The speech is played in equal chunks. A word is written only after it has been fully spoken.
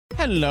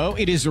Hello,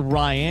 it is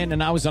Ryan,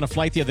 and I was on a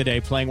flight the other day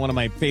playing one of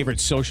my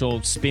favorite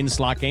social spin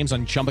slot games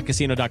on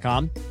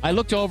ChumbaCasino.com. I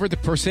looked over at the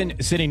person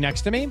sitting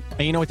next to me, and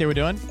you know what they were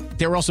doing?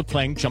 They were also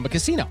playing Chumba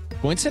Casino.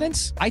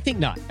 Coincidence? I think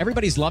not.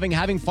 Everybody's loving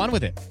having fun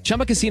with it.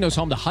 Chumba Casino is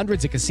home to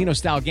hundreds of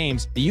casino-style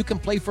games that you can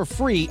play for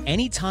free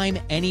anytime,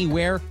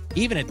 anywhere,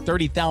 even at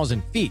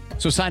 30,000 feet.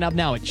 So sign up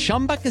now at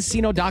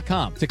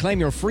ChumbaCasino.com to claim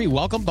your free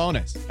welcome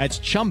bonus. That's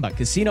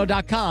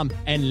ChumbaCasino.com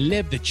and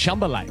live the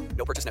Chumba life.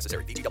 No purchase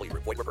necessary. VGW.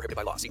 Void where prohibited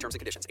by law. See terms and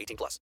conditions.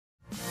 18+.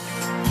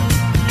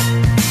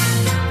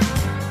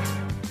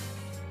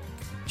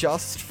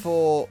 Just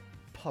for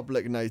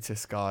public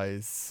notice,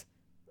 guys,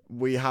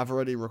 we have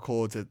already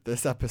recorded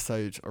this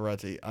episode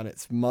already, and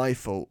it's my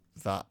fault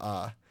that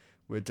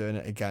we're doing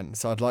it again.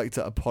 So I'd like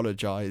to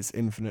apologise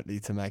infinitely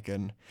to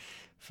Megan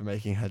for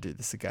making her do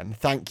this again.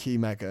 Thank you,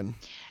 Megan.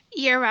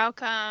 You're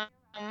welcome.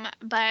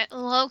 But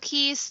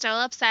low-key still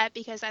upset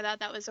because I thought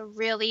that was a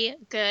really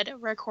good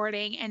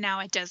recording and now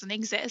it doesn't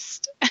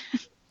exist.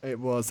 It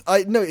was.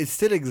 No, it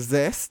still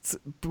exists.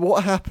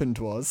 What happened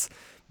was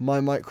my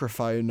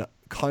microphone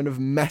kind of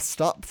messed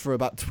up for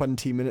about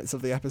 20 minutes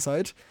of the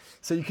episode.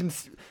 So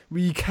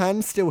we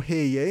can still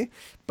hear you,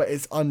 but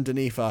it's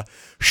underneath a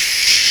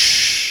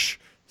shh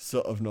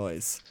sort of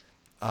noise,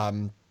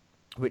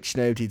 which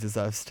nobody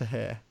deserves to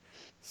hear.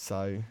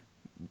 So,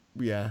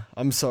 yeah,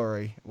 I'm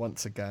sorry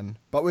once again.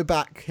 But we're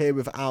back here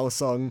with Our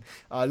Song.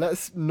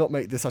 Let's not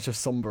make this such a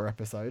somber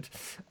episode.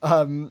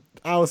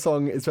 Our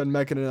Song is when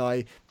Megan and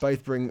I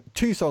both bring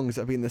two songs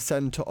that have been the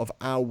centre of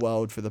our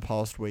world for the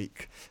past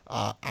week,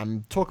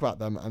 and talk about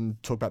them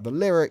and talk about the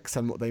lyrics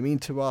and what they mean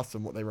to us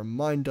and what they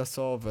remind us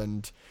of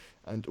and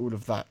all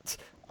of that.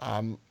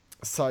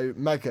 So,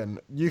 Megan,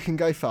 you can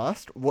go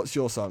first. What's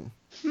your song?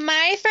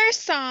 My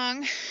first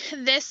song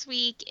this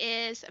week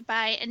is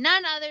by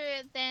none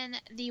other than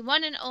the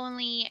one and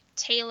only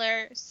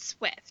Taylor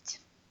Swift.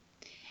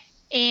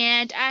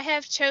 And I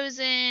have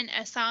chosen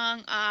a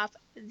song off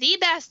the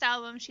best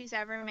album she's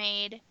ever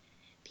made.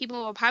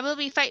 People will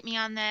probably fight me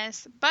on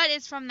this, but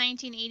it's from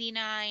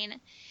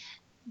 1989,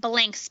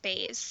 Blank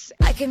Space.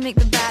 I can make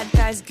the bad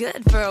guys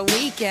good for a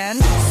weekend.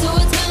 So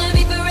it's gonna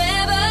be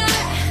forever,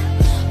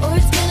 or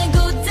it's gonna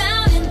go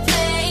down in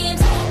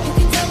flames. You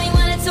can tell me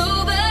when it's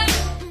over.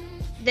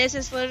 This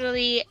is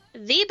literally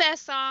the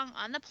best song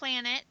on the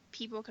planet.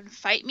 People can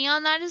fight me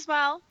on that as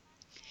well.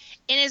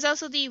 It is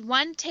also the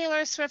one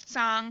Taylor Swift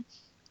song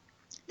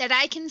that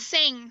I can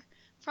sing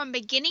from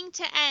beginning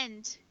to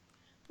end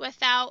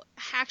without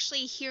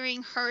actually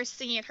hearing her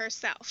sing it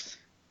herself.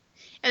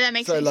 If that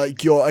makes sense. So,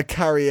 like, you're a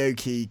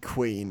karaoke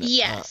queen.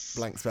 Yes. At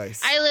Blank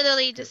Space. I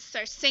literally just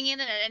start singing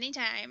it at any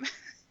time.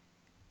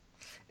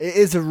 It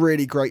is a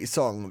really great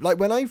song.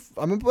 Like, I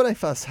remember when I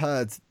first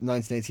heard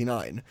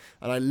 1989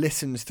 and I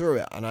listened through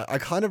it, and I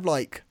kind of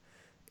like,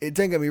 it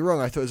don't get me wrong,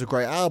 I thought it was a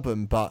great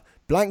album, but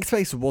Blank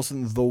Space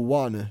wasn't the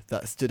one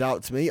that stood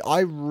out to me.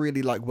 I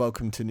really like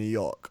Welcome to New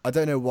York. I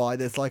don't know why.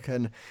 There's like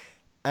an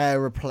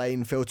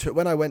aeroplane feel to it.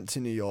 When I went to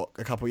New York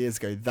a couple of years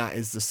ago, that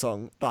is the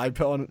song that I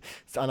put on,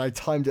 and I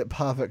timed it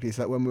perfectly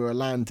so that when we were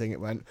landing, it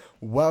went,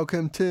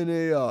 "Welcome to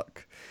New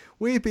York.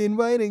 We've been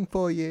waiting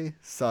for you."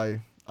 So,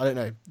 I don't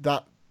know.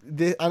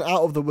 And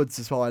Out of the Woods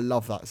as well, I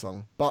love that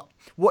song. But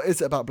what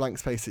is it about Blank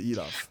Space that you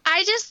love?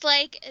 I just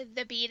like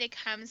the beat it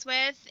comes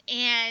with,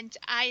 and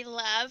I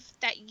love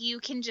that you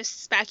can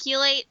just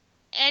speculate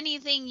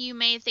anything you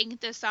may think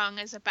the song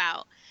is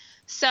about.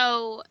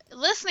 So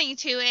listening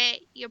to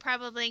it, you'll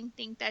probably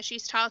think that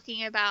she's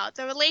talking about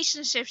the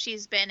relationship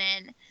she's been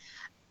in.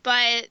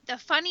 But the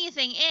funny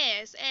thing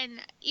is,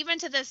 and even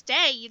to this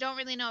day, you don't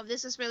really know if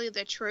this is really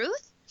the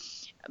truth,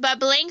 but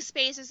Blank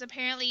Space is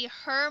apparently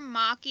her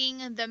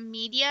mocking the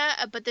media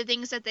about the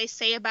things that they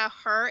say about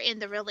her in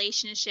the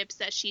relationships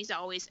that she's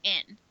always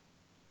in.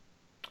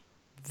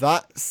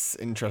 That's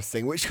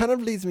interesting, which kind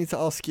of leads me to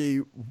ask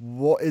you,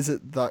 what is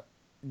it that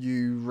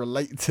you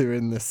relate to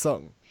in this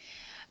song?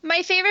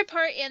 My favorite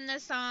part in the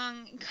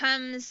song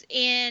comes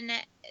in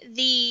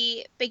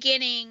the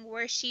beginning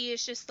where she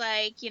is just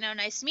like,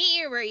 nice to meet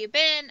you, where you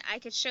been? I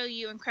could show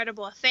you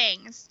incredible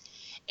things.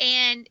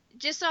 And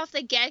just off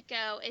the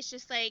get-go, it's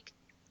just like,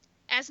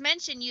 as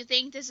mentioned, you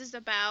think this is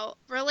about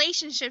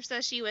relationships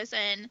that she was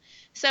in.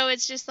 So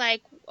it's just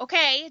like,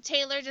 okay,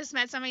 Taylor just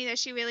met somebody that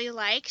she really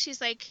likes.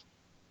 She's like,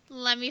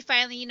 let me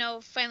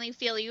finally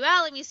feel you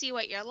out. Let me see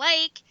what you're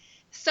like.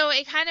 So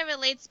it kind of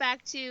relates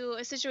back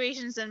to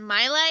situations in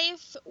my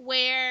life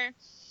where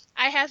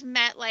I have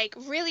met like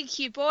really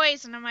cute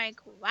boys and I'm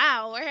like,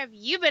 wow, where have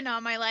you been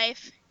all my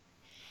life?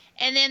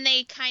 And then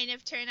they kind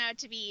of turn out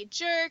to be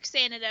jerks.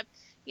 They ended up,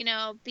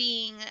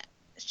 being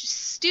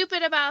just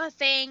stupid about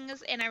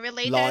things. And I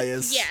relate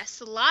liars. that.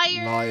 Yes,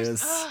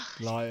 liars.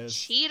 Liars.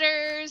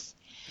 Cheaters.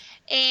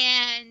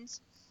 And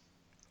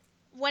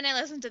when I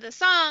listen to the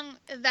song,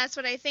 that's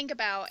what I think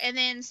about. And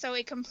then so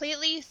it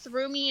completely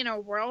threw me in a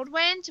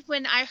whirlwind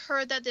when I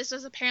heard that this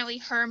was apparently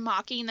her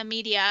mocking the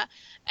media.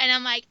 And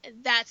I'm like,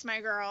 that's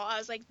my girl. I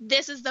was like,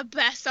 this is the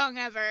best song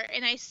ever.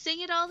 And I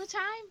sing it all the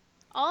time.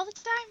 all the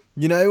time.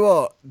 You know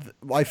what?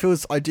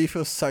 I do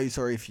feel so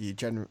sorry for you,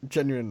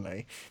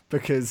 genuinely,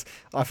 because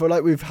I feel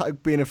like we've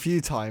been a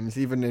few times,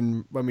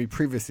 even when we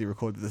previously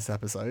recorded this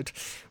episode,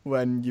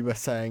 when you were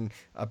saying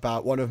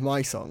about one of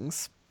my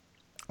songs,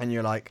 and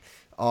you're like,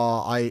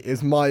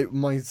 is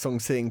my song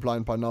 "Seeing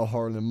Blind" by Niall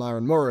Horan and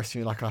Maren Morris, and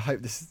you're like, I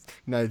hope this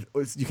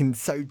is, you can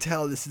so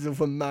tell this is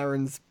from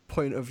Maren's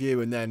point of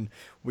view, and then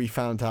we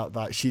found out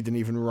that she didn't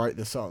even write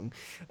the song.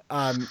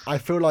 I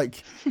feel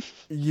like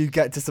you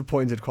get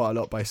disappointed quite a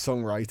lot by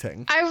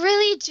songwriting. I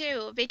really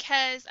do,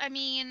 because I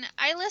mean,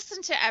 I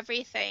listen to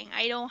everything.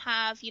 I don't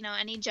have,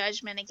 any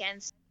judgment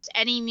against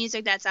any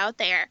music that's out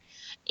there,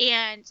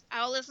 and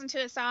I'll listen to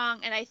a song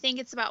and I think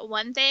it's about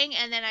one thing,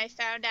 and then I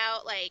found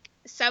out like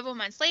several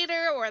months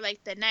later or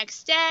like the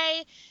next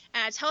day,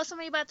 and I tell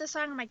somebody about this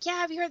song. I'm like, yeah,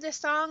 have you heard this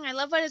song? I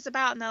love what it's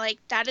about. And they're like,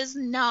 that is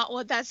not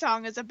what that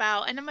song is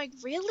about. And I'm like,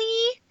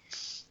 really?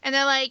 And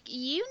they're like,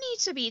 you need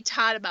to be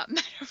taught about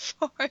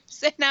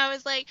metaphors. And I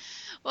was like,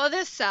 well,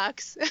 this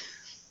sucks.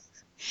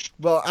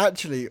 Well,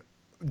 actually,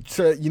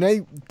 so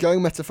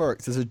going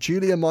metaphorics, there's a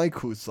Julia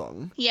Michaels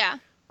song. Yeah.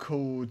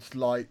 Called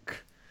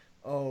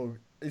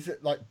is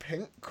it like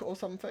Pink or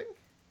something?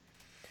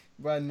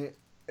 Wait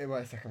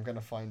a second, I'm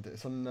gonna find it.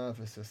 It's on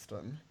Nervous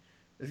System.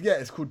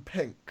 It's called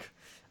Pink,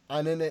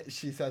 and in it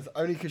she says,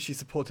 only because she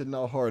supported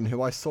Niall Horan,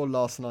 who I saw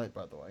last night,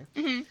 by the way.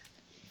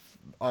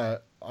 Mm-hmm.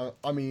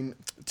 I mean,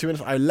 to be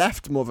honest, I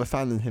left more of a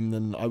fan of him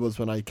than I was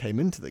when I came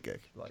into the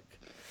gig.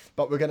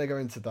 But we're gonna go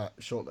into that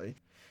shortly.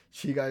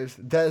 She goes,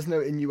 "There's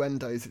no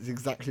innuendos. It's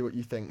exactly what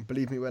you think.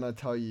 Believe me when I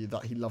tell you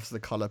that he loves the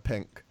colour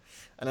pink."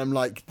 And I'm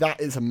like,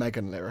 that is a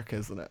Megan lyric,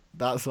 isn't it?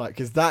 That's like,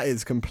 because that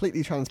is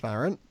completely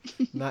transparent.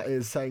 That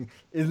is saying,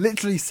 it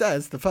literally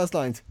says, the first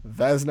lines,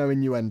 there's no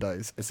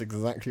innuendos. It's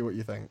exactly what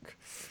you think.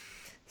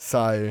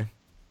 So,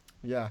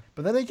 yeah.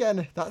 But then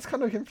again, that's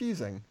kind of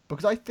confusing,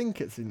 because I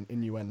think it's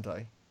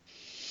innuendo.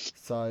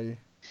 So,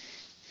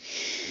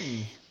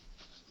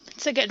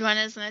 It's a good one,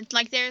 isn't it?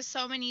 Like, there's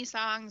so many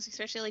songs,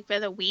 especially like for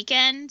The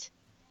Weeknd.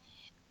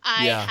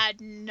 I had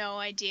no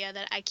idea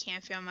that I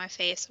Can't Feel My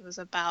Face was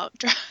about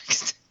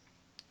drugs.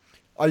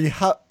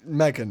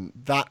 Megan,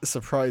 that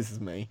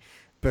surprises me,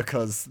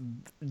 because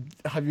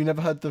have you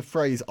never heard the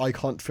phrase "I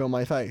can't feel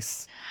my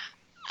face"?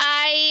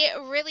 I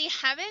really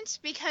haven't,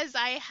 because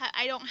I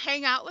don't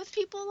hang out with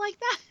people like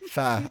that.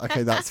 Fair.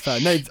 Okay, that's fair.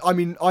 No, I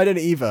mean, I don't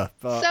either.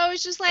 But so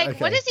it's just like, okay.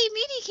 What does he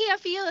mean he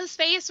can't feel his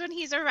face when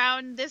he's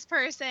around this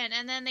person?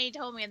 And then they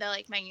told me, they're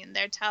like, Megan,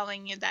 they're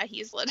telling you that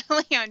he's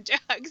literally on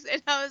drugs.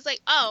 And I was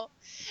like, oh.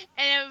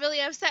 And it really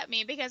upset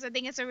me, because I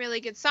think it's a really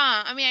good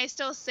song. I mean, I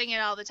still sing it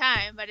all the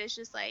time, but it's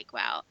just like,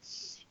 wow.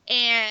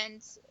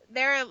 And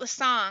there are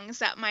songs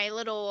that my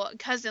little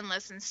cousin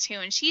listens to,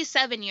 and she's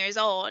 7 years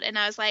old. And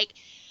I was like,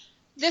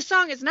 this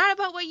song is not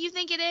about what you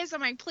think it is.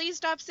 I'm like, please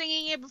stop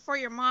singing it before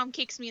your mom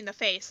kicks me in the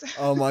face.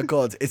 Oh my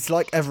God. It's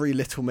like every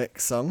Little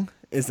Mix song,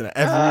 isn't it?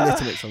 Every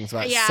Little Mix song is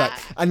about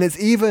sex. And there's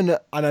even,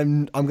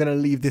 and I'm going to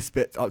leave this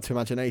bit up to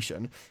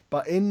imagination,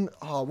 but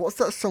what's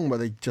that song where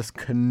they just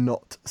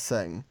cannot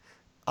sing?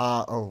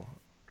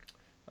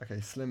 Okay,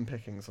 Slim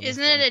Pickings.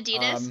 Isn't it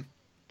Adidas?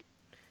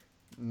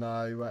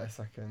 No, wait a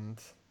second.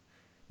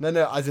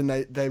 No, as in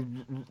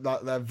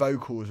their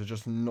vocals are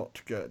just not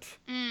good.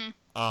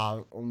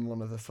 On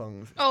one of the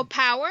songs. Oh,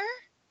 Power?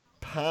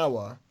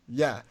 Power,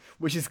 yeah.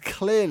 Which is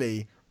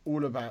clearly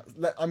all about...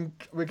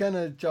 we're going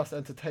to just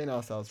entertain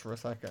ourselves for a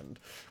second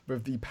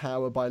with the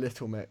Power by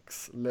Little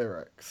Mix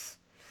lyrics.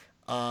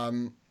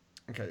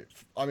 Okay,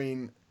 I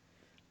mean...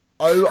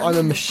 Oh, I'm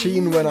a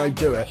machine when I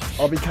do it.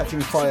 I'll be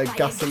catching fire,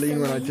 gasoline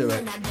when I do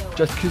it.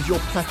 Just 'cause you're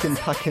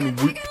packing,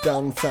 whoop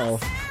down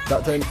south,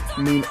 that don't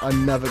mean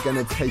I'm never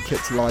gonna take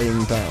it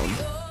lying down.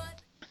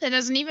 That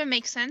doesn't even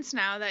make sense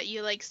now that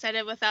you said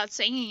it without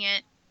singing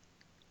it.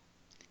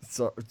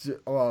 So,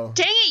 well.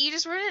 Dang it! You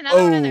just wrote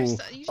another one.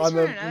 I'm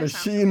a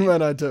machine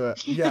when I do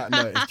it. Yeah,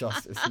 no, it's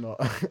not.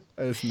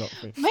 It's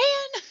not me. Man,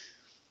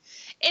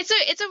 it's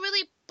a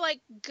really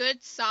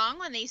good song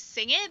when they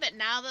sing it, but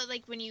now that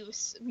when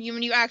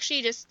you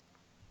actually just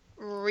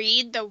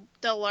read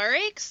the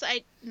lyrics,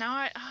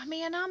 now I'm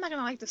not gonna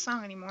like the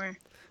song anymore.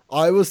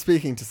 I was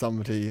speaking to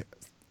somebody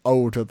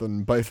older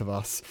than both of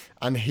us,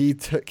 and he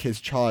took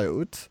his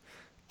child,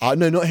 no,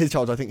 not his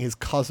child, I think his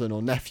cousin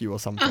or nephew or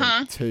something,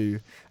 to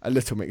a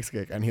Little Mix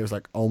gig, and he was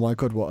like, oh my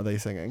God, what are they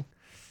singing?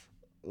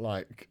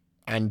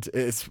 And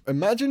it's,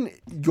 imagine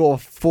your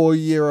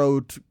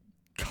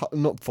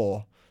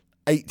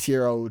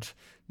 8-year-old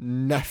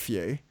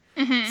nephew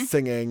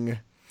singing,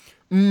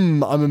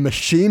 I'm a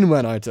machine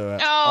when I do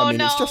it. Oh, I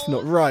mean, it's just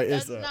not right,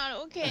 is it? That's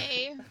not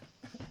okay.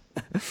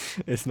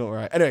 It's not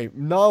right. Anyway,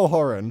 Niall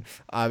Horan,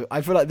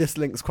 I feel like this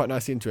links quite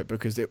nicely into it,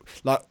 because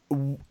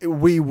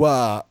we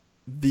were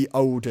the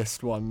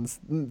oldest ones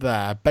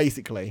there,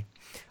 basically.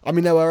 I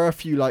mean, there were a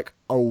few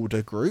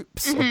older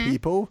groups of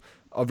people,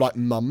 of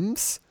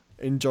mums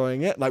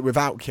enjoying it,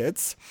 without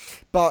kids.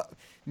 But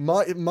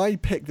my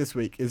pick this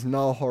week is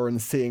Niall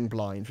Horan's Seeing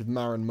Blind with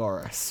Maren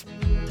Morris.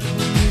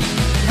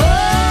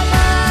 Oh,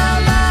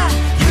 mama,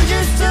 you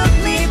just took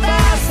me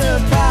by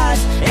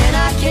surprise, and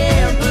I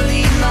can't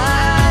believe my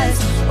eyes.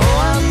 Oh,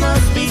 I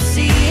must be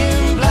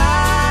seeing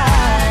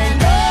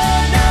blind.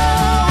 Oh no,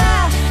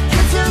 I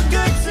get so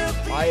good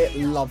to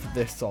I love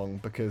this song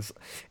because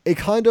it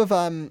kind of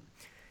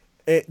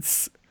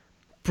it's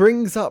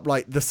brings up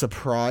like the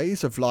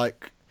surprise of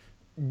like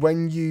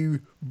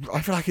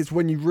I feel like it's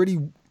when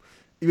you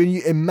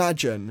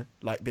imagine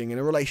like being in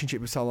a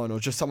relationship with someone or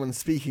just someone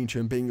speaking to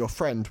you and being your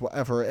friend,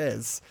 whatever it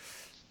is,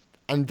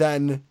 and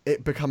then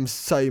it becomes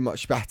so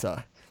much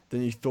better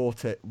than you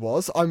thought it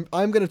was. I'm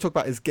going to talk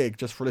about his gig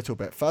just for a little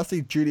bit.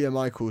 Firstly, Julia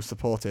Michaels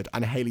supported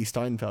and Haley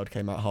Steinfeld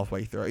came out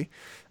halfway through,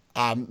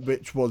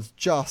 which was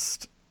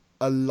just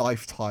a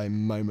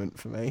lifetime moment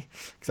for me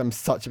because I'm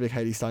such a big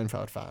Haley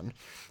Steinfeld fan.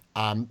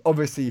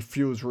 Obviously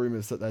fuels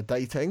rumours that they're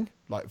dating,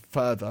 like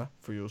further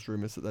fuels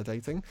rumours that they're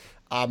dating.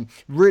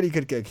 Really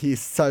good gig. He's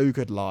so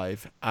good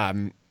live.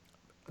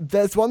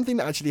 There's one thing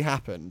that actually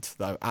happened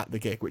though at the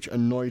gig which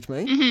annoyed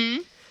me.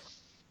 Mm-hmm.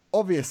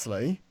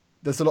 Obviously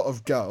there's a lot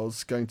of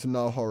girls going to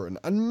Niall Horan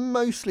and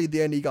mostly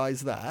the only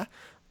guys there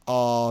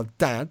are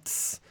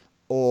dads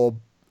or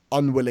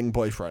unwilling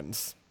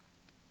boyfriends.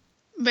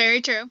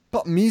 Very true.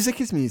 But music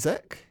is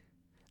music,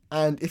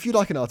 and if you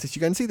like an artist you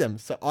go and see them.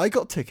 So I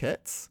got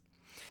tickets.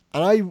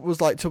 And I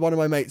was like to one of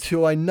my mates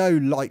who I know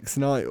likes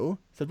Niall,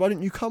 said, why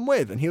don't you come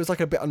with? And he was like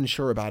a bit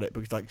unsure about it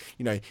because like,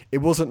 you know, it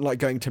wasn't like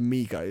going to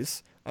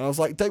Migos. And I was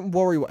like, don't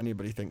worry what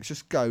anybody thinks,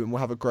 just go and we'll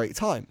have a great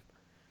time.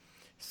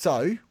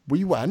 So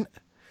we went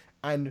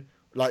and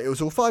like, it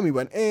was all fine. We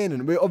went in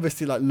and we were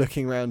obviously like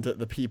looking around at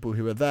the people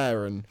who were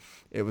there and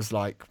it was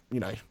like, you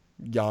know,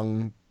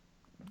 young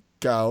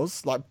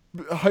girls, like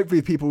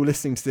hopefully people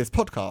listening to this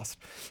podcast.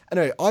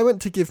 Anyway, I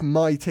went to give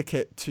my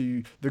ticket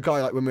to the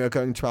guy like when we were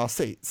going to our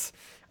seats.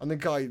 And the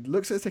guy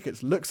looks at his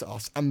tickets, looks at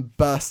us, and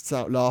bursts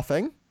out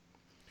laughing.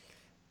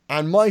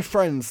 And my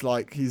friend's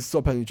like, he's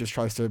sort of just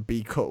tries to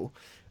be cool.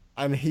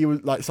 And he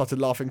was like started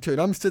laughing too. And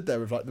I'm stood there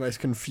with like the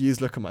most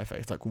confused look on my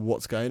face, like,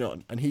 what's going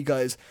on? And he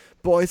goes,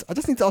 boys, I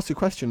just need to ask you a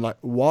question. Like,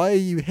 why are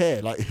you here?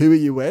 Like, who are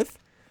you with?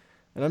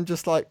 And I'm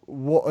just like,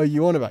 what are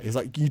you on about? He's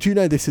like, you do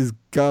know this is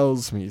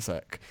girls'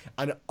 music.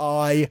 And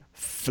I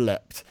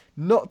flipped.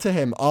 Not to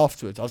him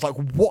afterwards. I was like,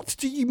 what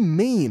do you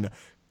mean?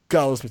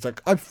 Girls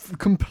music. I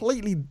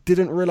completely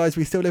didn't realise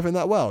we still live in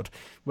that world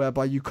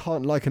whereby you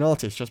can't like an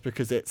artist just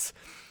because it's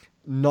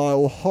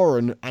Niall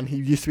Horan and he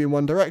used to be in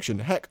One Direction.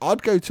 Heck,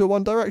 I'd go to a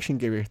One Direction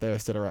gig if they were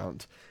still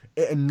around.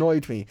 It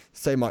annoyed me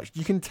so much.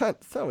 You can tell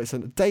it's a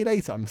day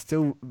later, I'm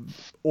still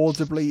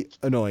audibly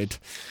annoyed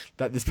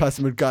that this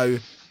person would go,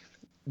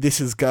 this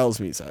is girls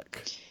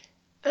music.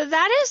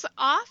 That is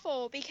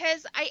awful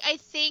because I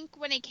think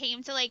when it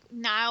came to like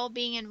Niall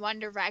being in One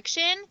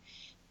Direction,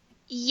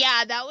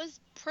 yeah, that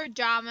was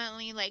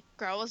predominantly like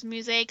girls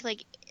music.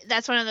 Like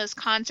that's one of those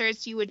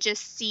concerts you would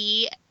just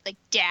see like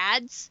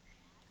dads.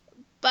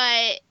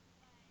 But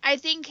I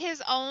think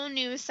his own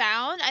new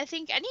sound, I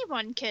think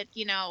anyone could,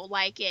 you know,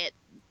 like it.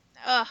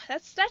 Ugh,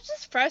 that's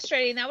just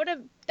frustrating. That would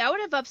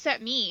have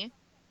upset me.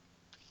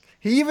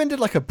 He even did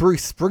like a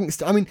Bruce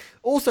Springsteen. I mean,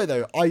 also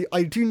though,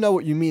 I do know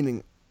what you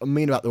mean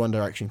about the One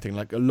Direction thing,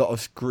 like a lot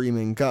of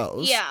screaming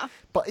girls. Yeah.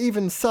 But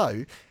even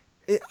so,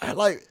 it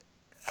like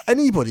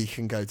anybody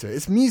can go to it.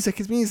 It's music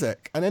is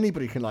music, and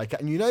anybody can like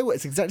it. And you know what?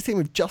 It's exactly the same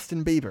with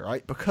Justin Bieber,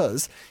 right?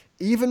 Because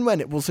even when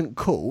it wasn't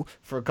cool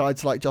for a guy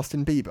to like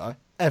Justin Bieber,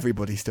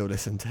 everybody still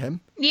listened to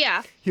him.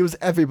 Yeah. He was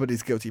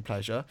everybody's guilty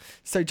pleasure.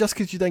 So just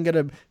because you then get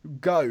to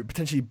go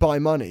potentially buy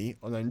money,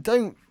 and then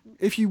don't,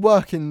 if you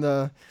work in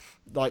the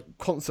like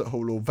concert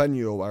hall or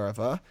venue or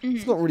wherever,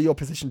 it's not really your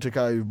position to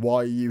go,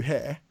 why are you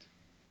here?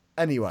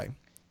 Anyway,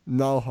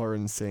 Niall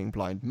Horan Seeing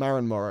Blind,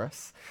 Maren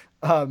Morris.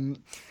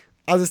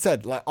 As I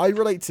said, like I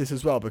relate to this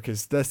as well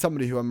because there's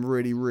somebody who I'm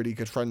really, really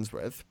good friends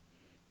with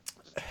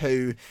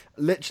who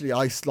literally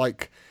I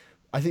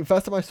think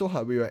first time I saw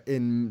her, we were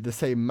in the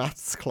same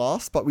maths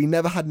class, but we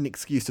never had an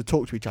excuse to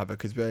talk to each other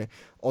because we're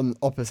on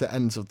opposite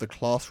ends of the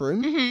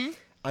classroom. Mm-hmm.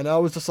 And I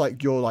was just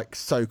like, you're like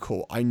so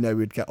cool. I know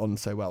we'd get on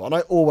so well. And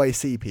I always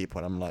see people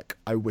and I'm like,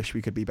 I wish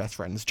we could be best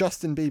friends.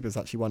 Justin Bieber's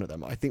actually one of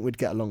them. I think we'd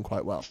get along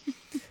quite well.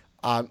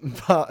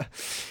 But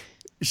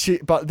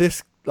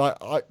this, like,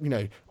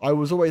 I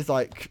was always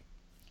like,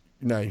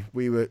 no,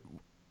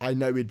 I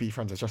know we'd be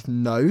friends. It's just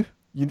no.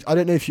 I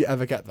don't know if you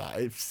ever get that.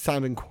 It's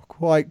sounding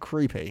quite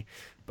creepy.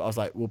 But I was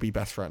like, we'll be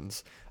best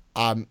friends.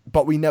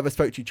 But we never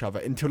spoke to each other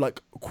until like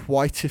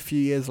quite a few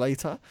years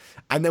later.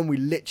 And then we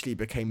literally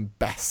became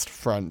best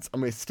friends.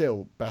 And we're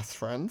still best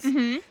friends.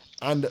 Mm-hmm.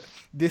 And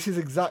this is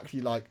exactly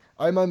like,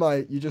 oh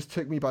my, you just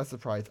took me by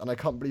surprise. And I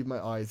can't believe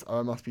my eyes. Oh,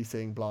 I must be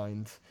seeing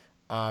blind.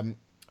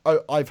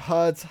 I've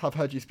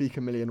heard you speak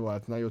a million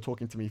words. Now you're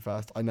talking to me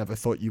first. I never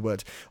thought you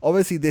would.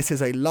 Obviously, this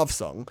is a love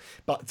song.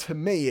 But to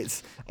me,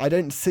 I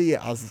don't see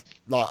it as,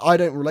 like, I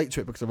don't relate to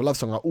it because of a love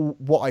song. Like,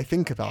 what I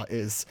think about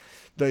is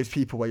those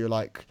people where you're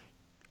like,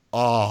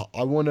 I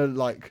want to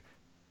like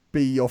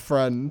be your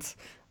friend,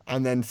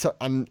 and then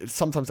and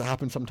sometimes it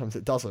happens, sometimes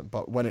it doesn't.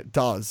 But when it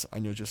does,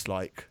 and you're just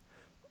like,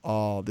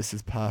 this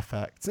is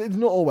perfect. It's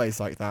not always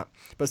like that,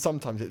 but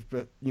sometimes it's.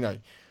 But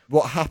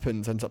what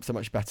happens ends up so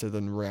much better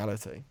than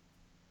reality.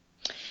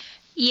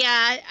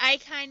 Yeah, I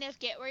kind of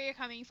get where you're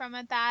coming from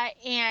with that.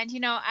 And,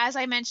 as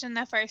I mentioned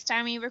the first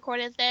time we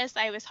recorded this,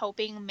 I was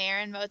hoping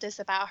Maren wrote this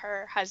about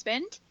her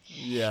husband.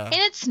 Yeah. And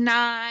it's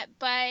not,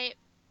 but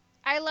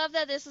I love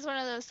that this is one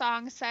of those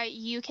songs that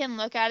you can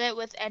look at it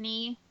with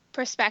any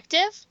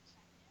perspective.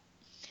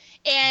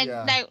 And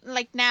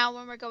now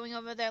when we're going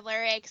over the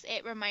lyrics,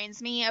 it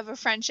reminds me of a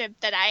friendship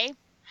that I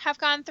have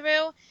gone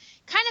through.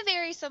 Kind of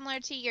very similar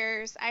to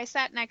yours. I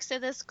sat next to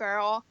this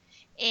girl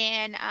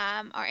in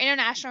our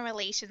international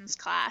relations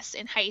class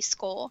in high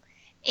school.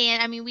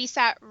 And, we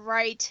sat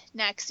right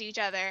next to each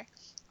other.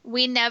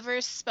 We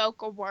never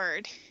spoke a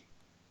word.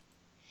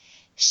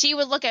 She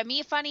would look at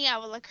me funny, I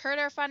would look at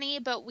her funny,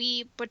 but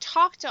we would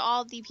talk to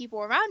all the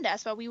people around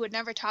us, but we would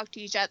never talk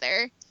to each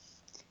other.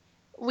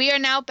 We are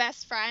now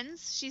best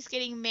friends. She's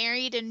getting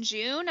married in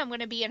June. I'm going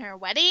to be in her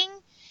wedding.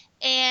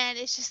 And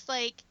it's just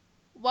like,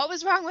 what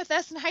was wrong with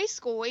us in high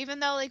school?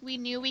 Even though, we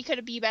knew we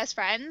could be best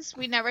friends,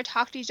 we never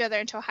talked to each other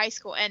until high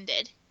school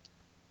ended.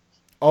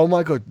 Oh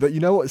my god, but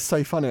you know what's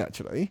so funny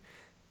actually?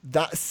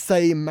 That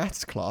same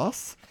maths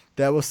class,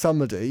 there was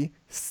somebody,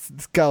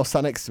 this girl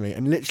sat next to me,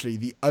 and literally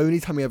the only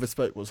time we ever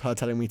spoke was her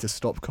telling me to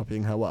stop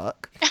copying her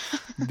work.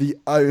 The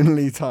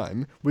only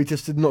time. We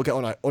just did not get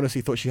on. I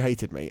honestly thought she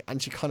hated me,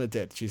 and she kind of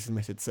did. She's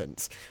admitted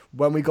since.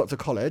 When we got to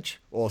college,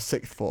 or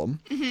sixth form,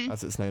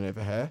 as it's known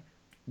over here,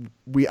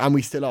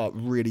 we still are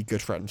really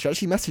good friends. She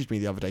actually messaged me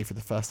the other day for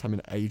the first time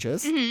in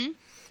ages.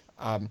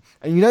 And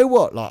you know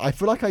what? I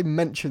feel like I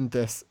mentioned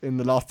this in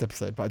the last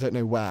episode, but I don't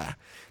know where.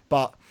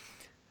 But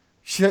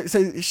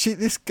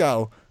this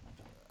girl,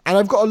 and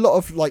I've got a lot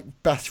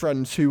of best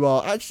friends who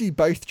are actually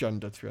both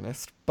gender, to be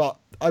honest. But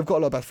I've got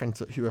a lot of best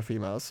friends who are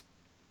females.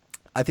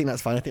 I think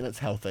that's fine. I think that's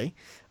healthy.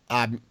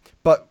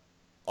 But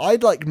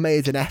I'd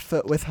made an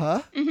effort with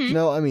her. You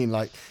know what I mean?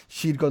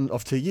 She'd gone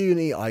off to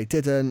uni, I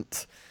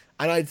didn't.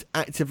 And I'd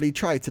actively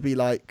tried to be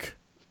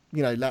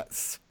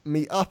let's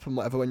meet up and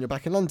whatever when you're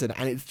back in London.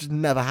 And it's just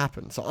never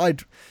happened. So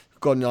I'd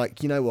gone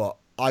you know what?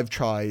 I've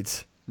tried.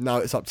 Now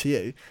it's up to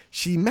you.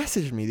 She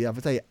messaged me the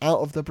other day out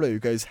of the blue,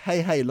 goes,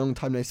 hey, long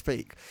time no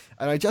speak.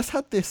 And I just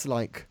had this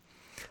I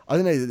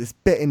don't know, this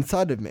bit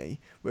inside of me,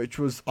 which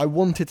was I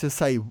wanted to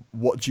say,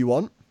 what do you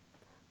want?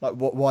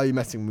 Why are you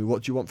messaging me?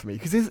 What do you want from me?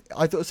 Because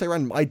I thought it was so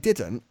random. I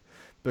didn't,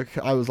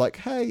 because I was like,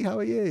 hey, how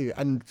are you?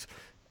 And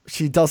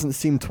she doesn't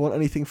seem to want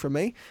anything from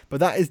me.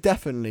 But that is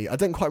definitely, I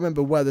don't quite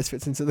remember where this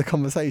fits into the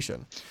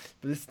conversation,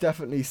 but it's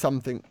definitely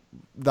something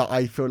that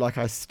I feel like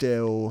I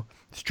still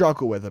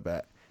struggle with a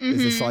bit,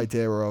 is this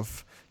idea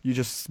of you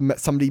just met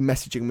somebody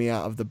messaging me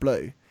out of the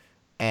blue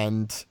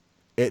and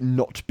it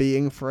not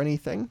being for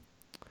anything.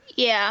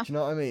 Yeah. Do you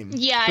know what I mean?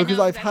 Yeah, because I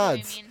know I've exactly had...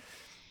 what you mean.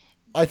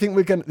 I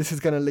think this is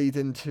gonna lead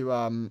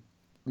into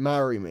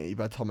 "Marry Me"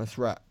 by Thomas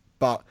Rhett,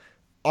 but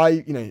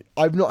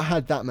I've not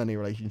had that many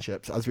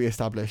relationships, as we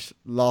established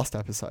last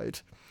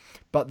episode,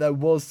 but there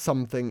was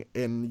something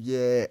in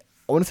year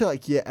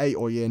 8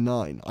 or year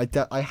 9.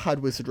 I had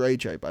Wizard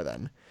Radio by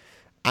then,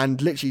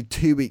 and literally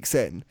 2 weeks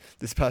in,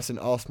 this person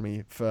asked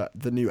me for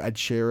the new Ed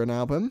Sheeran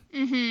album,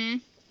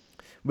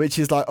 which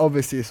is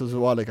obviously this was a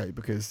while ago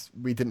because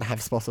we didn't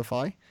have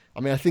Spotify. I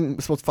mean, I think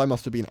Spotify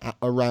must have been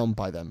around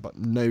by then, but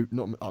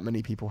not that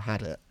many people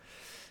had it.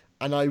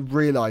 And I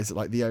realised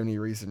that the only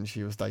reason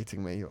she was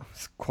dating me, or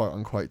quote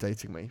unquote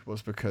dating me,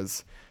 was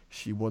because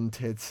she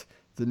wanted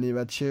the new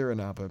Ed Sheeran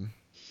album.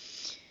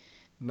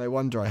 No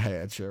wonder I hate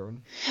Ed Sheeran.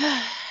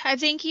 I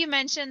think you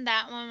mentioned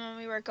that one when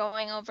we were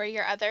going over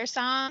your other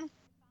song.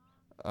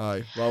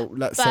 Oh, well,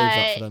 let's save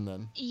that for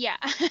then. Yeah,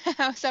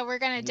 so we're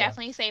going to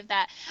definitely save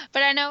that.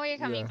 But I know where you're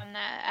coming from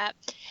that.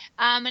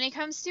 When it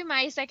comes to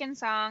my second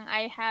song,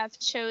 I have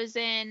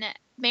chosen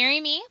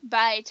Marry Me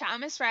by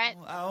Thomas Rhett.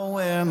 I'll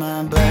wear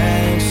my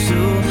black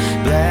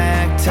suit,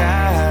 black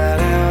tie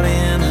out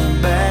in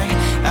the back.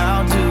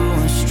 I'll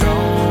do a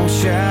strong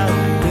shot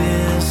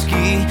of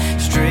whiskey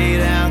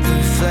straight out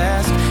the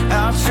flask.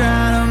 I'll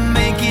try to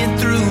make it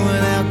through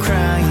without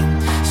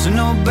crying, so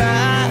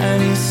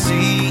nobody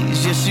sees.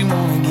 Yes, you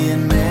wanna get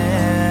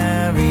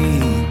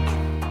married.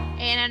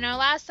 And I know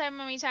last time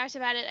when we talked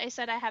about it, I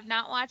said I have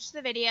not watched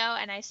the video,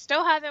 and I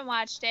still haven't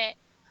watched it.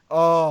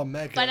 Oh,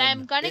 Megan. But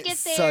I'm going to get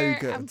there. So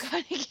good. I'm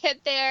going to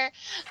get there.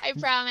 I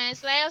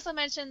promise. But I also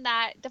mentioned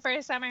that the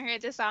first time I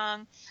heard the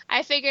song,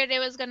 I figured it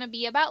was going to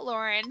be about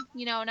Lauren.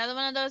 Another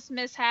one of those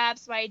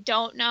mishaps where I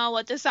don't know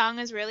what the song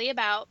is really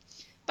about.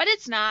 But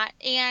it's not.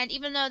 And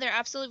even though they're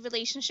absolute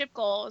relationship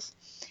goals,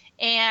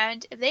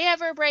 and if they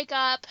ever break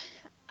up,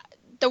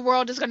 the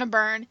world is going to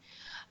burn.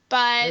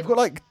 But they've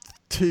got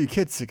 2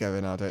 kids together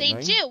now, don't they?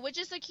 They do, which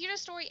is the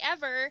cutest story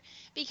ever,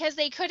 because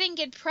they couldn't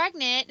get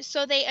pregnant,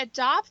 so they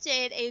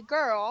adopted a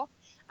girl.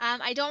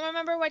 I don't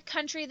remember what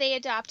country they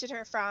adopted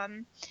her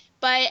from,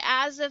 but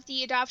as if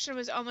the adoption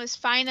was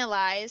almost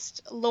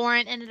finalized,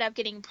 Lauren ended up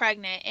getting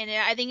pregnant, and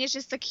I think it's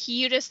just the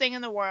cutest thing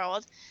in the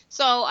world.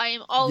 So I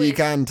am always...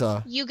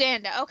 Uganda,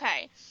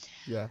 okay.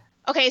 Yeah.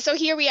 Okay, so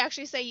here we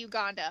actually say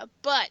Uganda,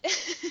 but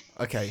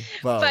Okay,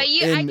 well, But I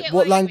in get what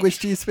what you mean. language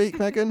do you speak,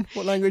 Megan?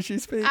 What language do you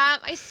speak?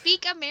 I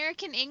speak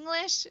American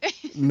English.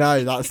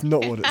 No, that's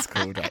not what it's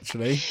called,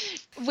 actually.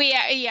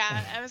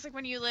 Yeah, I was like,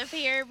 when you live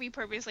here, we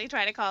purposely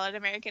try to call it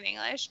American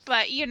English,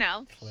 but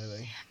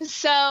Clearly.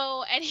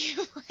 So,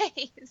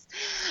 anyways,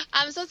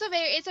 so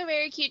it's a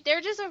very cute.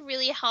 They're just a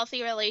really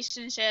healthy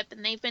relationship,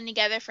 and they've been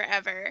together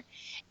forever,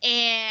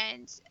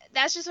 and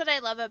that's just what I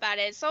love about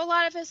it. So a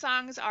lot of his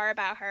songs are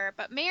about her,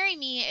 but "Marry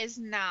Me" is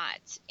not,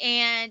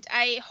 and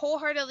I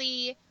wholeheartedly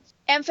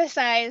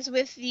emphasize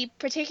with the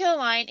particular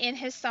line in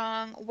his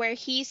song where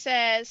he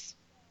says,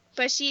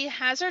 "But she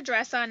has her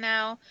dress on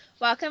now,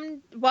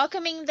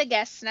 welcoming the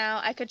guests now.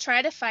 I could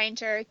try to find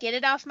her, get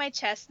it off my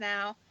chest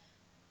now,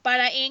 but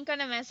I ain't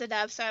gonna mess it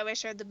up, so I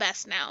wish her the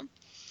best now."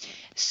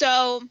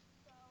 So,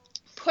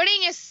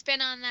 putting a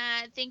spin on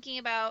that, thinking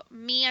about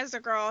me as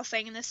a girl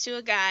saying this to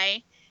a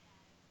guy,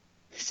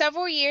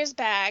 several years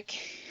back,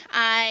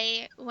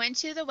 I went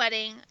to the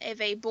wedding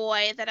of a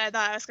boy that I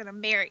thought I was gonna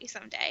marry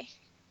someday.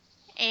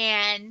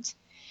 And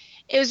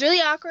it was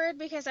really awkward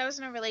because I was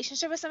in a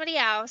relationship with somebody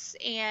else,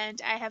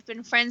 and I have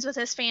been friends with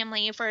his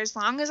family for as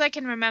long as I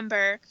can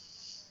remember.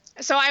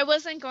 So I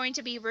wasn't going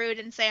to be rude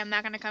and say I'm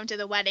not going to come to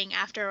the wedding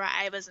after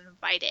I was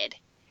invited.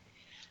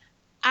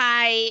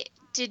 I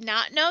did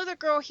not know the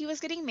girl he was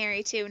getting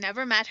married to,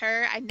 never met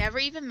her. I never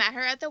even met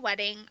her at the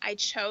wedding. I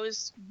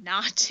chose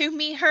not to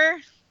meet her.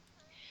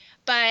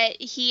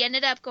 But he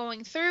ended up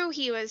going through.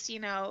 He was,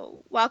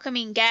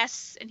 welcoming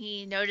guests, and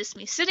he noticed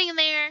me sitting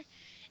there.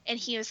 And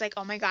he was like,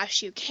 "Oh my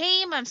gosh, you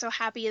came. I'm so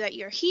happy that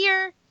you're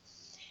here."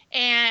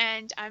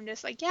 And I'm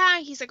just like, "Yeah."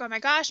 He's like, "Oh my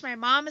gosh, my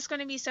mom is going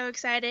to be so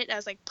excited." I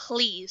was like,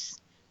 "Please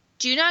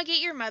do not get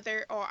your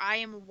mother, or I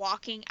am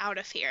walking out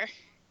of here."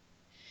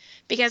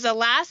 Because the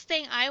last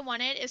thing I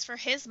wanted is for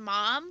his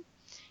mom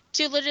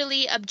to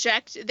literally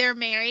object their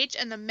marriage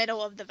in the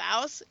middle of the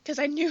vows, because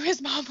I knew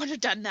his mom would have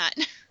done that.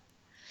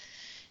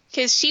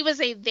 Because she was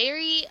a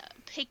very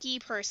picky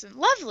person.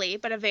 Lovely,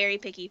 but a very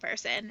picky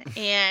person.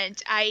 And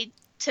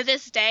to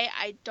this day,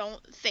 I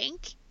don't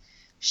think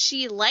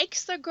she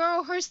likes the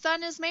girl her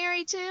son is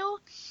married to,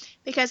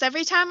 because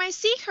every time I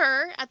see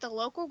her at the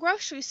local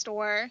grocery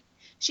store,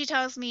 she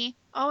tells me,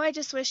 "Oh, I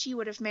just wish you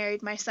would have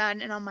married my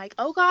son." And I'm like,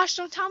 "Oh gosh,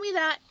 don't tell me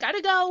that.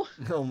 Gotta go."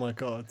 Oh my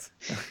god.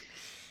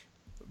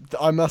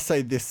 I must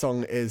say this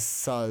song is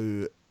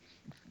so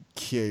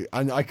cute,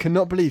 and I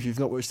cannot believe you've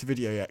not watched the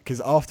video yet, because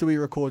after we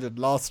recorded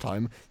last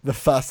time, the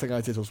first thing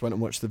I did was went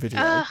and watched the video.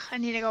 I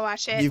need to go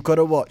watch it. You've got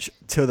to watch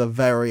till the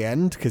very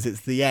end, because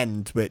it's the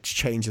end which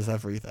changes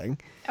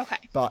everything. Okay.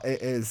 But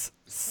it is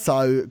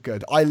so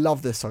good. I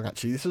love this song,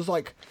 actually. This was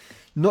like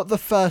not the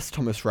first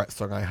Thomas Rhett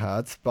song I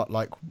heard, but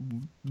like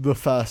the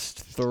first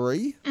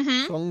three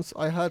songs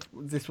I heard.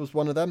 This was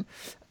one of them,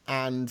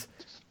 and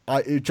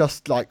it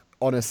just like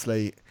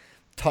honestly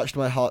touched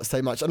my heart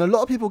so much. And a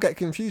lot of people get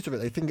confused with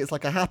it. They think it's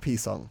like a happy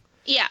song.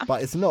 Yeah.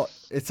 But it's not.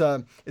 It's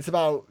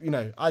about,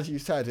 as you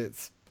said,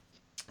 it's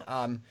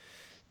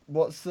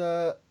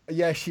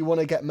she want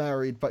to get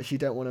married, but she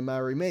don't want to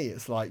marry me.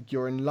 It's like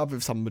you're in love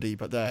with somebody,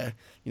 but their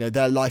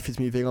life is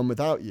moving on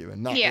without you,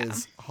 and that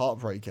is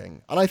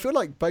heartbreaking. And I feel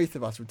like both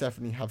of us would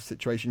definitely have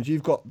situations.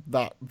 You've got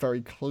that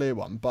very clear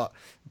one, but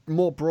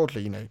more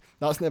broadly,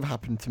 that's never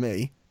happened to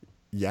me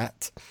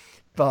yet.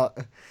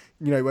 But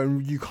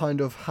when you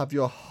kind of have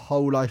your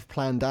whole life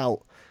planned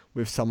out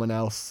with someone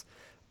else,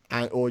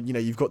 or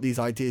you've got these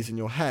ideas in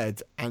your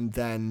head, and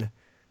then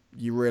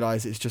you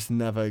realize it's just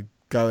never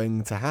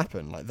going to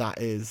happen. Like,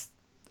 that is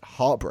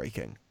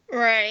heartbreaking.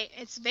 Right.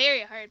 It's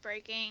very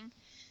heartbreaking.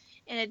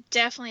 And it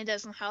definitely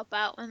doesn't help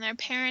out when their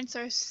parents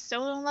are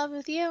still in love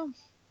with you.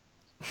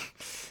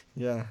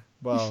 Yeah.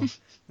 Well,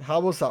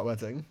 how was that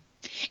wedding?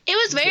 It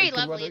was very a good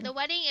lovely. wedding? The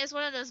wedding is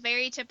one of those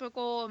very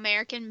typical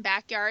American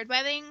backyard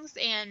weddings,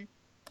 and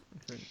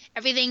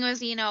everything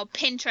was,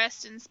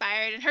 Pinterest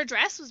inspired, and her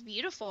dress was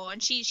beautiful,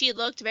 and she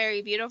looked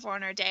very beautiful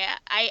on her day.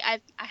 I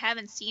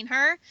haven't seen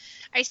her.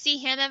 I see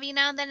him every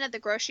now and then at the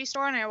grocery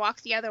store, and I walk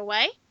the other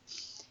way,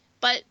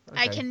 but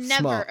I Okay, can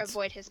never smart.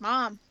 avoid his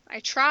mom. I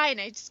try, and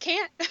I just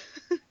can't.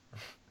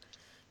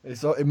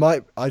 It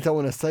might. I don't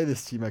want to say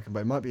this to you, Megan,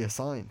 but it might be a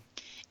sign.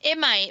 It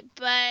might,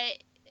 but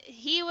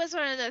he was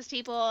one of those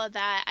people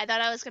that I thought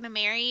I was going to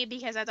marry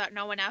because I thought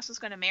no one else was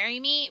going to marry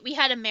me. We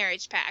had a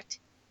marriage pact.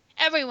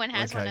 Everyone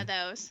has one Okay. of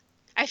those.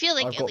 I feel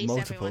like I've at got least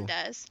multiple. everyone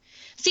does.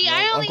 See, Well,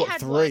 I only I've got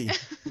had 3. one.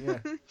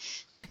 Yeah.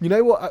 You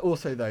know what?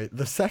 Also, though,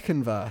 the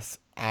second verse.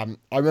 I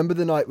remember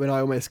the night when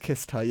I almost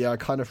kissed her. Yeah, I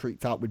kind of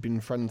freaked out. We'd been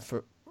friends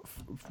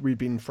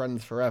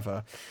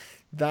forever.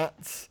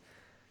 That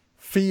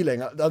feeling.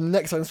 The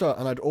next time I saw it,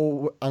 and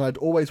I'd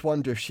always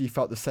wonder if she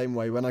felt the same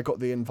way. When I got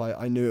the invite,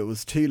 I knew it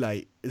was too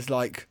late. It's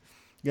like,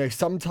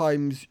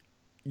 sometimes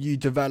you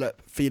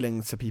develop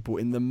feelings for people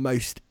in the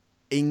most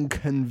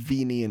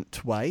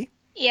inconvenient way.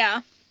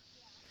 Yeah.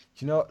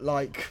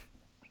 Like,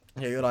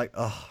 you're like,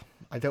 oh,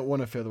 I don't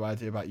want to feel the way I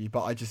do about you,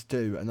 but I just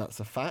do, and that's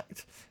a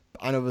fact.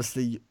 And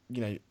obviously,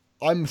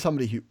 I'm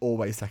somebody who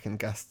always second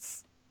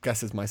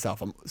guesses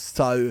myself. I'm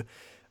so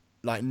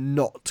like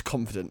not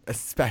confident,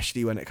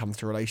 especially when it comes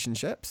to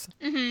relationships.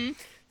 Mm-hmm.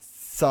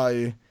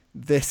 So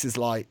this is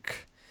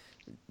like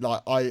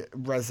I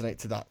resonate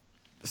to that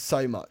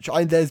so much.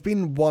 There's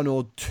been one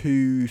or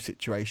two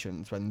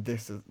situations when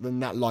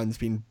that line's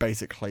been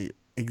basically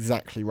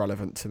exactly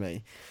relevant to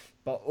me,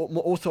 but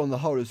also on the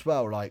whole as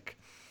well, like,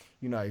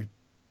 you know,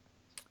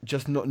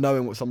 just not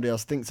knowing what somebody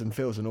else thinks and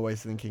feels, and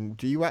always thinking,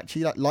 do you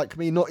actually like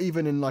me? Not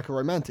even in like a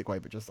romantic way,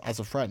 but just as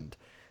a friend.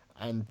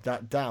 And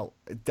that doubt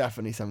is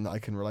definitely something that I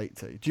can relate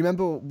to. Do you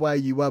remember where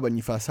you were when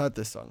you first heard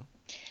this song?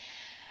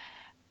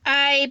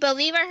 I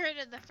believe I heard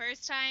it the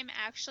first time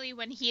actually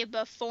when he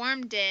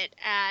performed it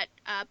at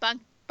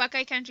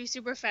Buckeye Country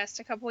Superfest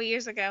a couple of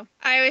years ago.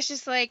 I was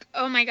just like,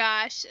 oh my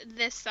gosh,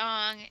 this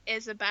song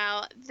is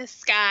about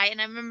this guy.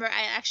 And I remember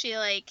I actually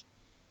like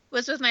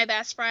was with my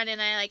best friend,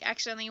 and I like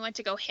accidentally went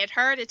to go hit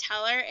her to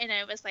tell her, and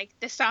I was like,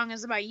 this song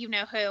is about you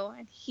know who.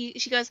 And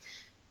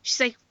she's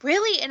like,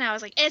 really? And I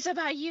was like, it's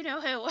about you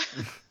know who.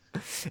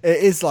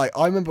 It is like,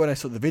 I remember when I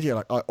saw the video,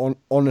 like I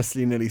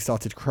honestly nearly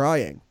started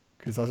crying.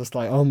 Because I was just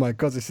like, oh my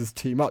God, this is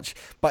too much.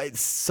 But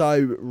it's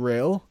so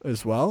real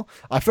as well.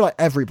 I feel like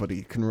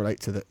everybody can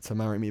relate to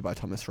Marry Me by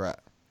Thomas Rhett.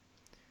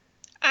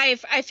 I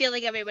feel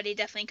like everybody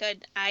definitely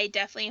could. I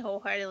definitely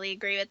wholeheartedly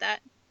agree with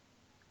that.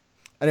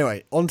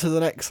 Anyway, on to the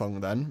next song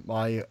then.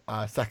 My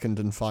second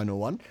and final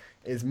one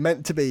is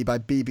Meant to Be by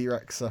BB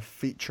Rexa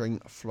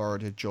featuring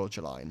Florida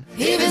Georgia Line.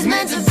 If it's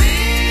meant to be,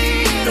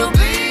 it'll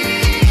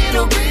be,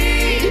 it'll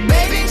be.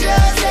 Baby,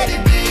 just let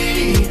it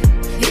be.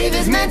 If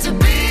it's meant to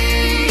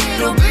be,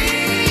 it'll be,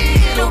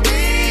 it'll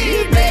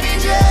be. Baby,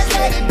 just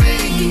let it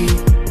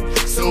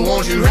be. So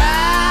won't you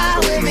ride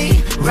with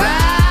me,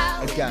 ride.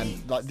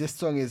 Again, like, this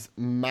song is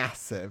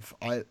massive.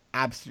 I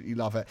absolutely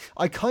love it.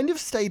 I kind of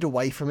stayed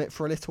away from it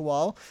for a little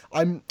while.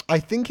 I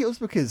think it was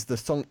because the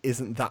song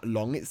isn't that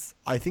long.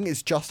 I think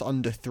it's just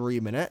under 3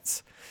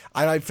 minutes.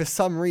 And for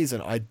some reason,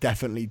 I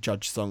definitely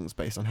judge songs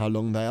based on how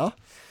long they are.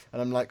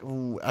 And I'm like,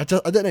 ooh, I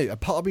don't know. A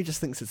part of me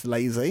just thinks it's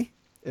lazy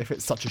if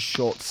it's such a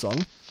short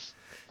song.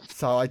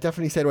 So I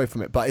definitely stayed away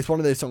from it. But it's one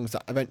of those songs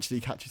that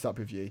eventually catches up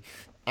with you.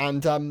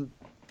 And,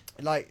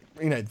 like,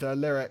 you know, the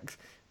lyrics...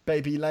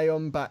 Baby, lay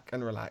on back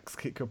and relax.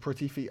 Kick your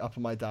pretty feet up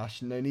on my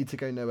dash. No need to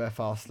go nowhere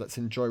fast. Let's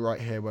enjoy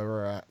right here where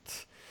we're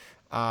at.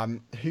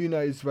 Who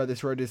knows where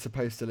this road is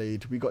supposed to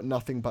lead? We got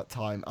nothing but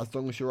time. As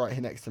long as you're right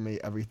here next to me,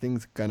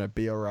 everything's gonna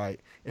be alright.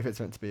 If it's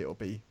meant to be, it'll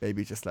be.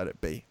 Baby, just let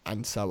it be.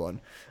 And so on.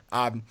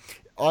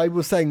 I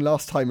was saying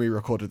last time we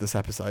recorded this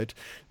episode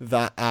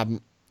that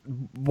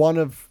one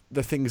of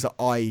the things that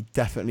I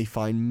definitely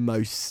find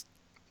most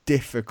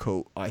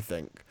difficult, I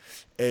think,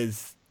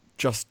 is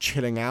just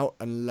chilling out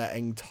and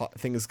letting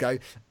things go.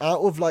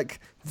 Out of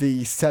like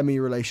the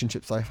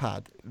semi-relationships I've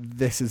had,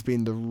 this has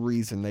been the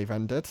reason they've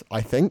ended.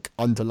 I think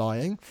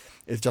underlying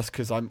is just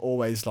because I'm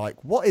always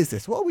like, what is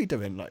this? What are we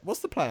doing? Like, what's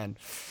the plan?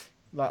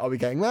 Like, are we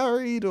getting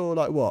married or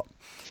like what?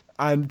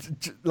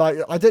 And like,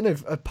 I don't know,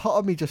 a part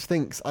of me just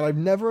thinks, and I've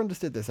never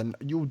understood this, and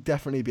you'll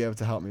definitely be able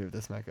to help me with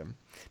this, Megan,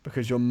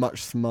 because you're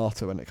much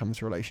smarter when it comes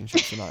to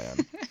relationships than I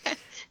am.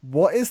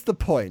 What is the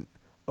point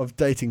of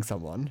dating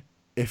someone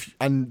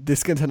and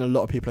this can turn a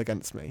lot of people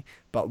against me,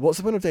 but what's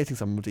the point of dating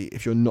somebody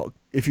if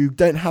you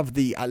don't have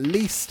the at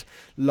least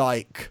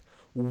like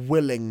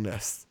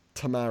willingness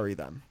to marry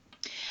them?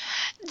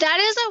 That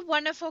is a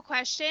wonderful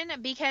question,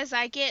 because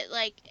I get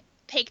like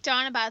picked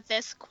on about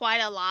this quite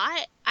a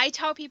lot. I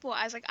tell people,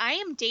 I was like, I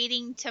am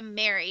dating to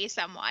marry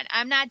someone.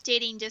 I'm not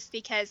dating just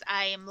because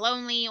I am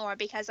lonely or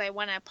because I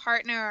want a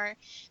partner or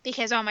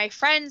because all my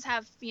friends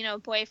have, you know,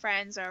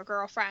 boyfriends or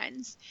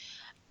girlfriends.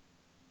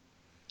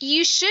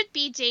 You should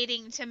be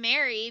dating to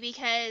marry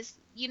because,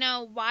 you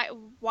know,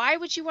 why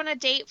would you want to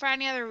date for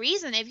any other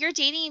reason? If you're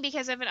dating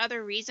because of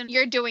another reason,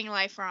 you're doing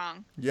life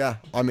wrong. Yeah,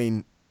 I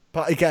mean,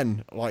 but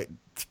again, like,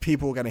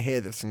 people are going to hear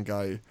this and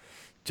go,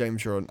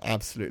 James, you're an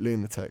absolute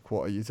lunatic.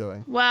 What are you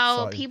doing?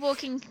 Well, people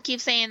can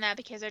keep saying that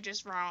because they're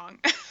just wrong.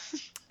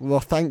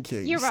 Well, thank you.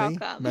 You're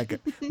welcome.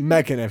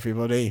 Megan,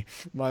 everybody.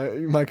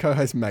 My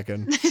co-host,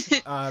 Megan.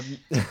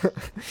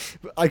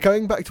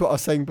 Going back to what I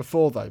was saying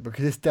before, though,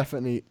 because this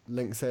definitely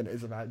links in,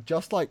 is about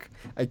just like,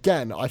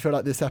 again, I feel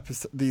like these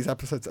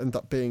episodes end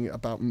up being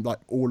about like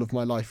all of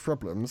my life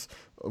problems,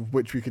 of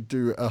which we could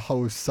do a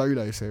whole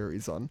solo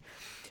series on.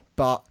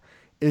 But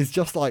it's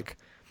just like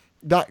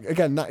that,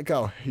 again, that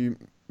girl who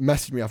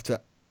messaged me after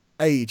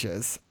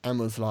ages and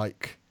was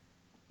like,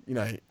 you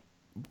know,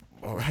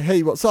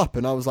 hey, what's up?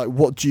 And I was like,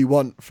 what do you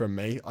want from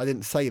me? I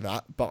didn't say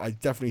that, but I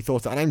definitely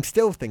thought it. And I'm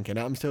still thinking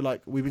it. I'm still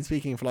like, we've been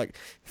speaking for like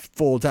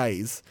 4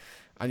 days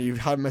and you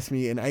haven't messaged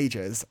me in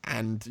ages.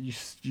 And you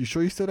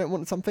sure you still don't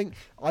want something?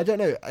 I don't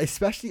know.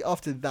 Especially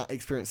after that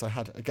experience I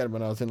had, again,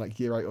 when I was in like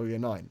year 8 or year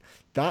 9.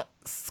 That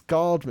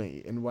scarred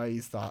me in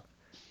ways that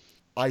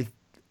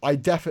I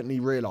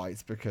definitely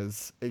realised,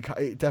 because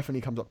it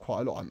definitely comes up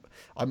quite a lot.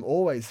 I'm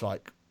always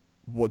like,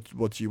 what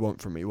do you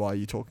want from me? Why are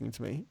you talking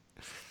to me?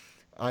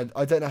 I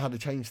don't know how to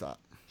change that.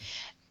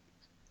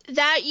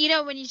 That, you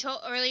know, when you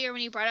told earlier,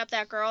 when you brought up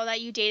that girl that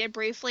you dated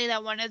briefly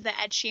that wanted the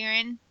Ed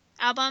Sheeran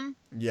album.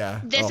 Yeah.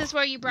 This Oh, is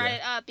where you brought yeah.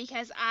 it up,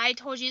 because I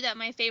told you that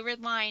my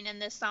favorite line in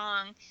this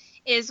song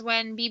is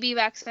when BB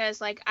Rex says,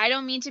 like, I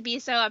don't mean to be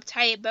so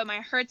uptight, but my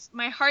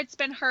heart's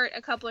been hurt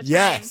a couple of times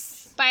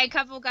Yes. by a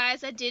couple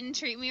guys that didn't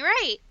treat me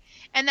right.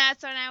 And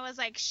that's when I was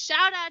like,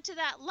 shout out to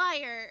that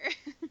liar.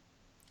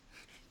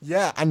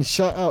 Yeah, and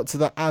shout out to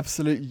that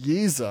absolute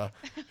user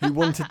who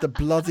wanted the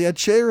bloody Ed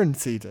Sheeran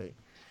CD.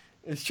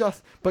 It's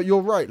just, but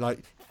you're right, like,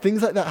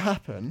 things like that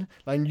happen,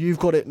 and you've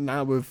got it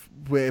now with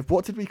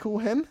what did we call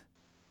him?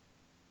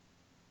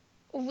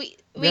 we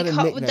had a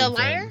call nickname the for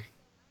liar? him.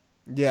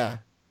 Yeah.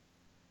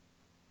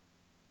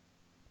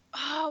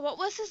 Oh, what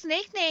was his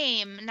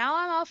nickname? Now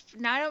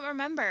I don't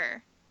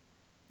remember.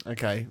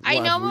 Okay. I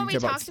know whatever, when we go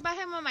back talked about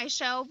him on my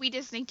show, we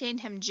just nicknamed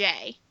him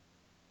Jay.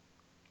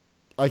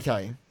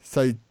 Okay,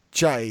 so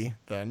Jay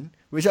then,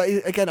 which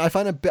again I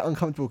find a bit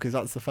uncomfortable because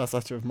that's the first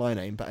letter of my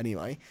name. But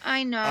anyway,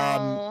 I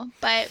know,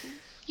 but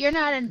you're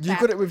not in. you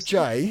got it with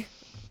Jay,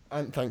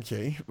 and thank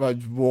you. Well,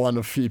 one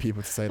of few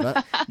people to say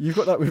that. You've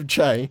got that with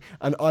Jay,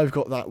 and I've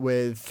got that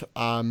with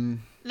The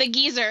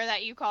geezer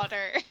that you called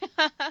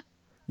her.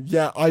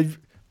 Yeah,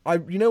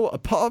 you know what? A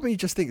part of me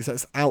just thinks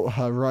let's out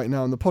her right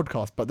now on the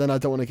podcast, but then I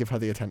don't want to give her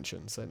the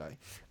attention, so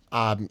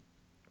no.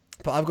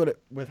 But I've got it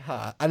with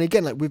her, and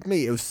again, like with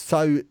me, it was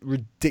so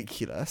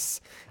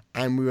ridiculous,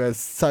 and we were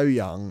so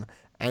young,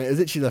 and it was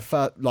actually the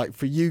first, like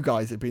for you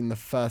guys, it'd been the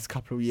first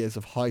couple of years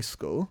of high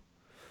school,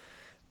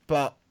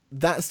 but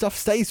that stuff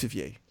stays with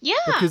you. Yeah.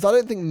 Because I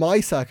don't think my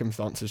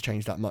circumstances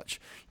changed that much.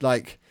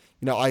 Like,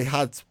 you know, I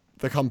had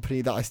the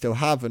company that I still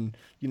have, and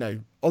you know,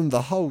 on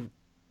the whole,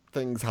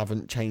 things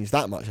haven't changed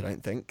that much, I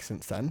don't think,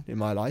 since then in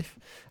my life.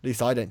 At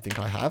least I don't think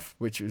I have,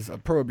 which is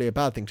probably a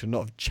bad thing to not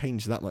have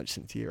changed that much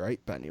since year 8.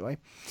 But anyway,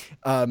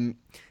 and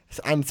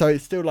so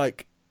it's still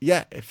like,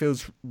 yeah, it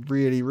feels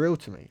really real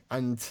to me.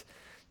 And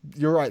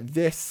you're right,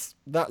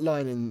 that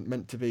line in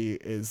Meant to Be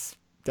is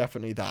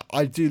definitely that.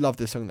 I do love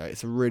this song though.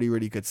 It's a really,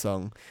 really good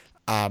song.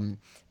 And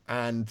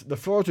the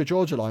Florida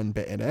Georgia Line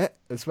bit in it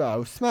as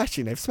well,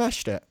 smashing. They've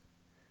smashed it.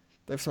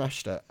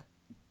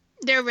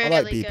 They're really I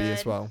like BB good.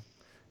 as well.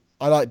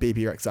 I like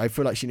BB Rex. I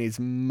feel like she needs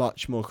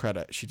much more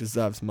credit. She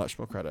deserves much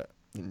more credit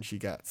than she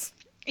gets.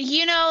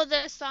 You know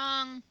the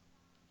song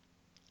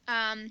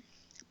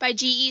by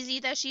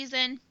G-Eazy that she's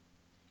in?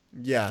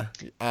 Yeah,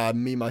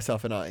 Me,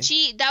 Myself, and I.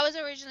 That was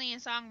originally a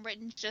song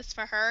written just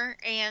for her,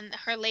 and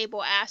her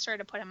label asked her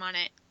to put him on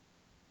it.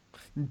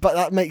 But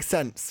that makes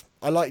sense.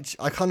 I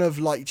kind of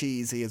like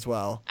G-Eazy as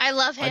well. I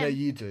love him. I know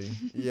you do.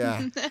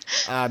 Yeah.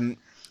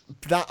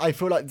 That I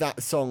feel like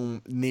that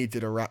song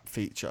needed a rap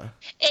feature.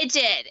 It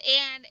did,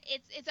 and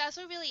it's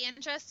also really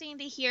interesting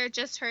to hear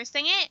just her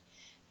sing it,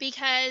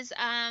 because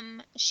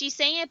she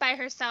sang it by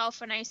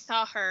herself when I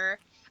saw her.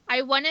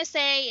 I want to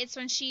say it's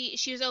when she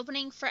was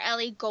opening for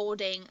Ellie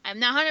Goulding. I'm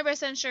not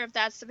 100% sure if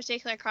that's the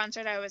particular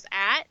concert I was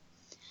at,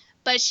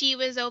 but she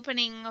was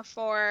opening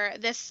for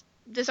this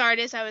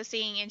artist I was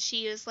seeing, and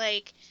she was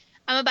like,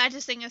 I'm about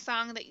to sing a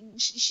song that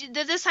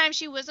this time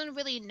she wasn't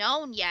really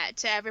known yet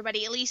to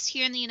everybody, at least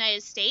here in the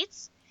United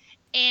States.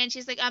 And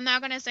she's like, I'm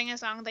not going to sing a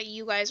song that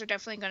you guys are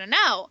definitely going to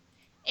know.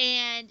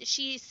 And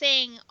she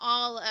sang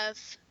all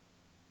of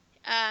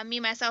Me,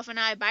 Myself, and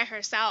I by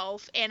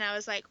herself. And I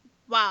was like,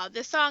 wow,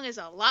 this song is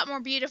a lot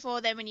more beautiful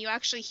than when you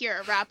actually hear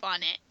a rap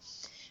on it.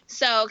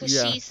 So, because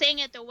Yeah. she sang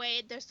it the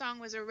way the song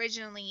was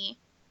originally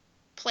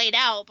played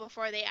out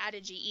before they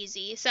added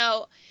G-Eazy.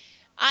 So,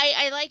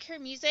 I like her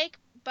music,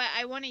 but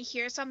I want to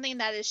hear something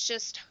that is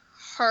just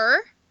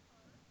her.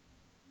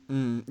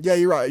 Yeah,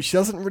 you're right. She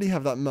doesn't really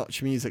have that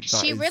much music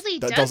She really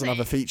that doesn't have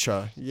a doesn't.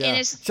 feature. Yeah, And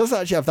she it's- doesn't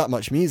actually have that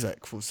much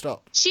music, full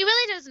stop. She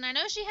really doesn't. I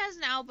know she has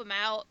an album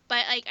out,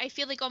 but like I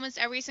feel like almost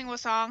every single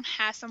song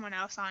has someone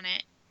else on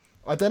it.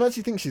 I don't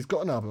actually think she's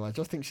got an album. I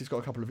just think she's got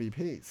a couple of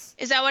EPs.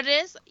 Is that what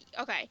it is?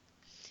 Okay.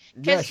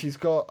 Yeah, 'Cause- she's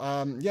got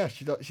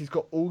she's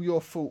got All Your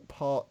Fault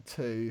Part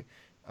 2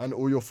 and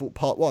All Your Fault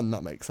Part 1.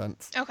 That makes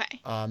sense. Okay.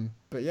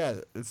 But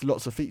yeah, it's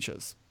lots of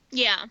features.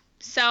 Yeah.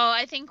 So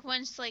I think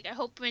I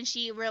hope when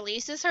she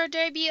releases her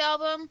debut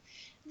album,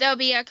 there'll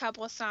be a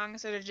couple of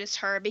songs that are just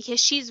her, because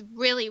she's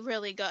really,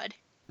 really good.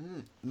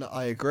 No,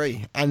 I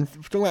agree. And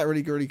talking about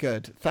really, really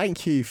good.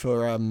 Thank you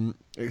for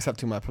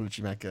accepting my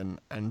apology, Megan,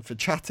 and for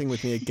chatting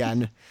with me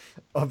again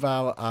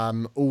about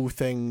all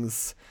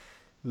things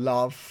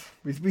love.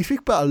 We speak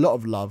about a lot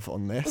of love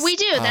on this. We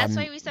do. That's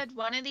why we said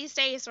one of these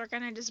days we're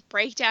gonna just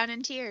break down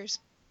in tears.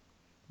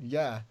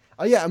 Yeah.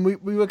 Oh yeah, and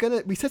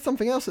we said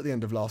something else at the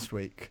end of last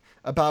week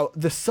about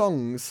the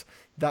songs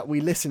that we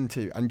listen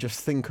to and just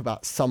think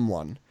about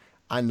someone,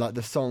 and like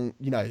the song,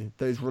 you know,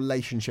 those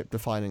relationship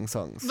defining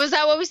songs. Was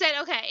that what we said?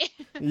 Okay.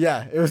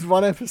 Yeah, it was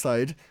one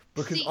episode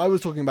because See- I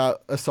was talking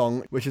about a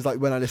song which is like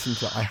when I listen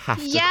to it I have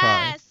to cry.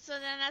 Yes. So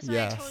then that's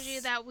why I told you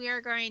Yes. that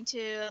we're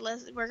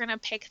gonna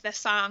pick the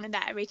song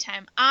that every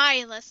time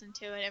I listen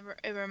to it,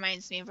 it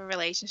reminds me of a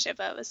relationship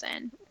I was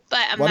in.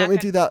 But Why don't we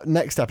do that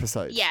next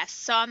episode? Yes.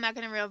 So I'm not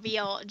gonna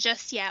reveal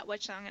just yet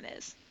which song it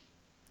is.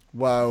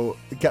 Well,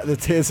 get the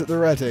tears at the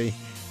ready,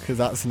 because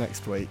that's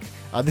next week.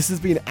 This has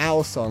been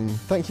our song.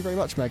 Thank you very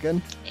much,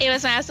 Megan. It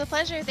was my absolute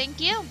pleasure.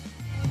 Thank you.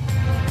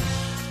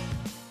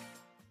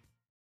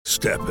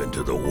 Step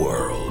into the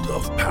world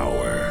of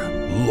power,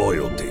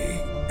 loyalty,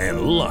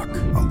 and luck.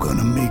 I'm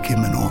gonna make him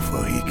an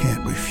offer he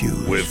can't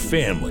refuse. With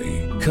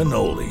family,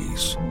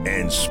 cannolis,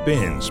 and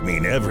spins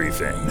mean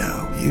everything.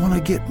 Now, you wanna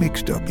get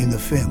mixed up in the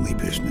family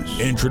business.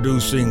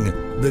 Introducing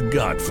The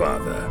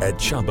Godfather at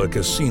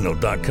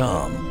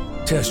ChumbaCasino.com.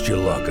 Test your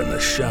luck in the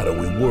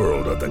shadowy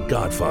world of The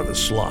Godfather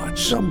slot.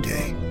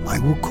 Someday, I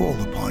will call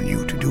upon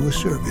you to do a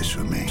service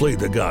for me. Play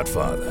The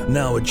Godfather,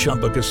 now at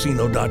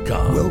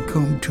ChumbaCasino.com.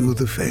 Welcome to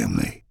the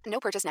family. No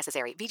purchase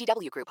necessary.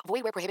 VGW Group.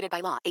 Void where prohibited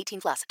by law.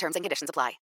 18+. Terms and conditions apply.